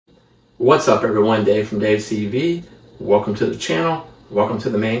What's up everyone, Dave from Dave's TV. Welcome to the channel. Welcome to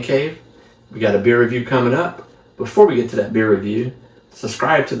the man cave. We got a beer review coming up. Before we get to that beer review,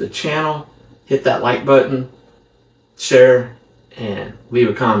 subscribe to the channel, hit that like button, share, and leave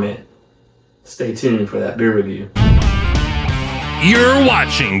a comment. Stay tuned for that beer review. You're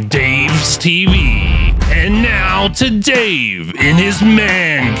watching Dave's TV. And now to Dave in his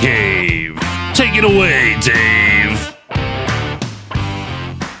man cave. Take it away, Dave.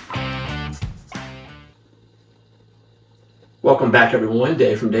 Welcome back everyone,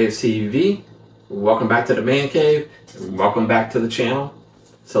 Dave from Dave's TV. Welcome back to the man cave, and welcome back to the channel.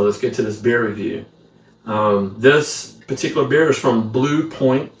 So let's get to this beer review. This particular beer is from Blue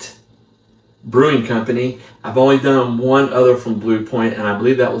Point Brewing Company. I've only done one other from Blue Point, and I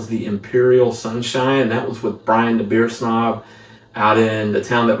believe that was the Imperial Sunshine. That was with Brian TheBeerSnob out in the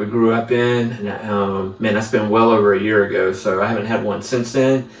town that we grew up in. And, man, that's been well over a year ago, so I haven't had one since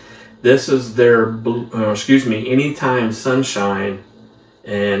then. This is their, Anytime Sunshine,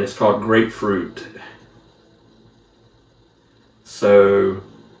 and it's called Grapefruit. So,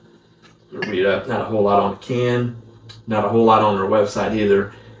 read up, not a whole lot on the can, not a whole lot on their website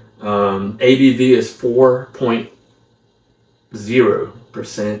either. ABV is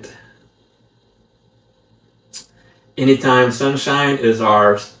 4.0%. Anytime Sunshine is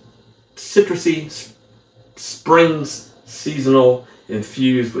our citrusy springs seasonal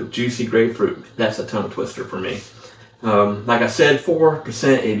infused with juicy grapefruit. That's a tongue twister for me. Like I said, 4%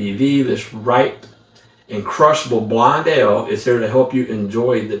 ABV. This ripe and crushable blonde ale is here to help you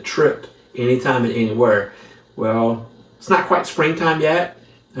enjoy the trip anytime and anywhere. Well, it's not quite springtime yet.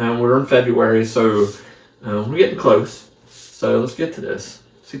 We're in February, so we're getting close. So let's get to this.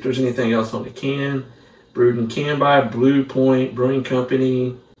 See if there's anything else on the can. Brewed and canned by Blue Point Brewing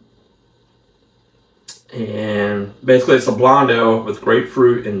Company. And basically it's a blonde ale with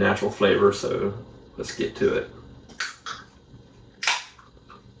grapefruit and natural flavor, so let's get to it.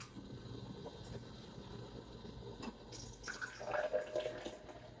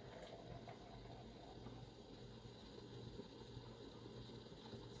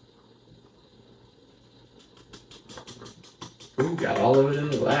 Ooh, got all of it in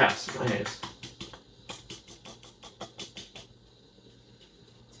the glass. Nice.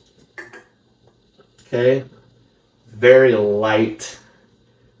 Okay, very light,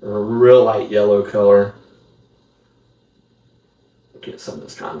 or real light yellow color. Get some of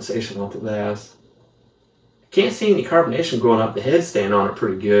this condensation off the glass. Can't see any carbonation going up. The head staying on it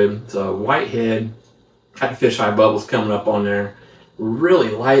pretty good. It's a white head, kind of fisheye bubbles coming up on there. Really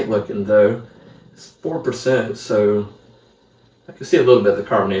light looking though. It's 4%, so I can see a little bit of the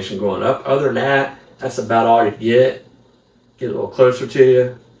carbonation going up. Other than that, that's about all you get. Get a little closer to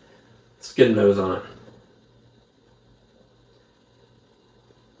you. Let's get a nose on it.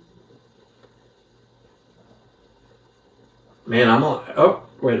 Man, I'm on, oh,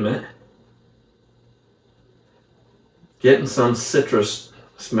 wait a minute. Getting some citrus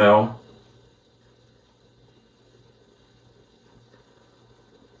smell.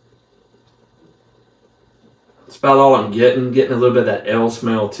 That's about all I'm getting. Getting a little bit of that ale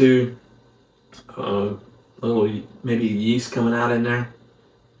smell too. A little, maybe yeast coming out in there.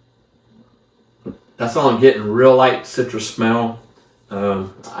 That's all I'm getting, real light citrus smell.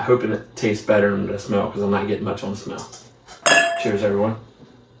 I'm hoping it tastes better than the smell because I'm not getting much on the smell. Cheers, everyone.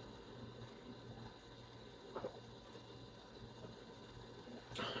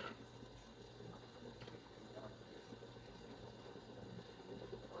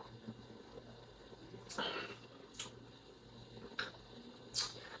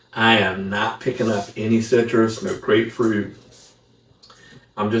 I am not picking up any citrus, no grapefruit.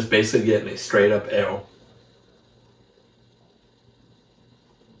 I'm just basically getting a straight up ale.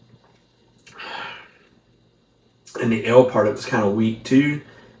 And the ale part of it was kind of weak too.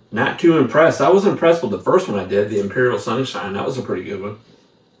 Not too impressed. I was impressed with the first one I did, the Imperial Sunshine. That was a pretty good one.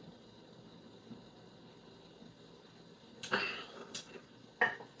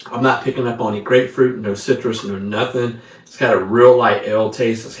 I'm not picking up on any grapefruit, no citrus, no nothing. It's got a real light ale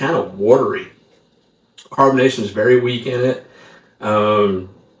taste. It's kind of watery. Carbonation is very weak in it.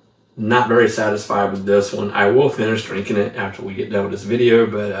 Not very satisfied with this one. I will finish drinking it after we get done with this video,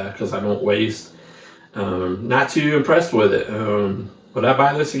 but because I don't waste. Not too impressed with it. Would I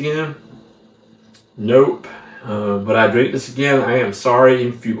buy this again? Nope. Would I drink this again? I am sorry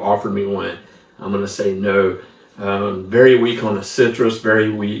if you offered me one. I'm going to say no. Very weak on the citrus, very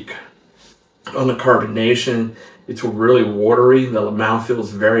weak on the carbonation. It's really watery. The mouth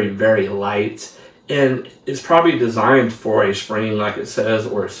feels very, very light. And it's probably designed for a spring, like it says,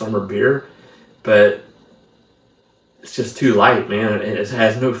 or a summer beer. But it's just too light, man, and it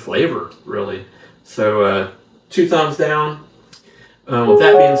has no flavor really. So 2 thumbs down. With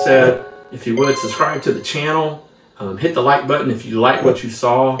that being said, if you would subscribe to the channel, hit the like button if you like what you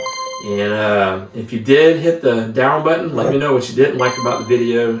saw, and if you did hit the down button, let me know what you didn't like about the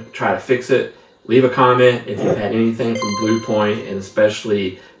video. Try to fix it. Leave a comment if you've had anything from Blue Point, and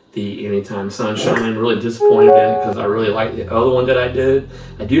especially the Anytime Sunshine. I'm really disappointed in it because I really like the other one that I did.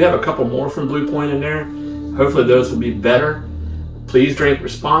 I do have a couple more from Blue Point in there. Hopefully those will be better. Please drink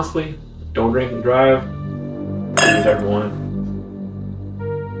responsibly. Don't drink and drive. Cheers, everyone.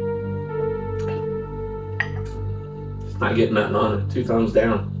 It's not getting nothing on it. 2 thumbs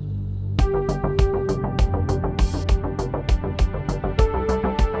down.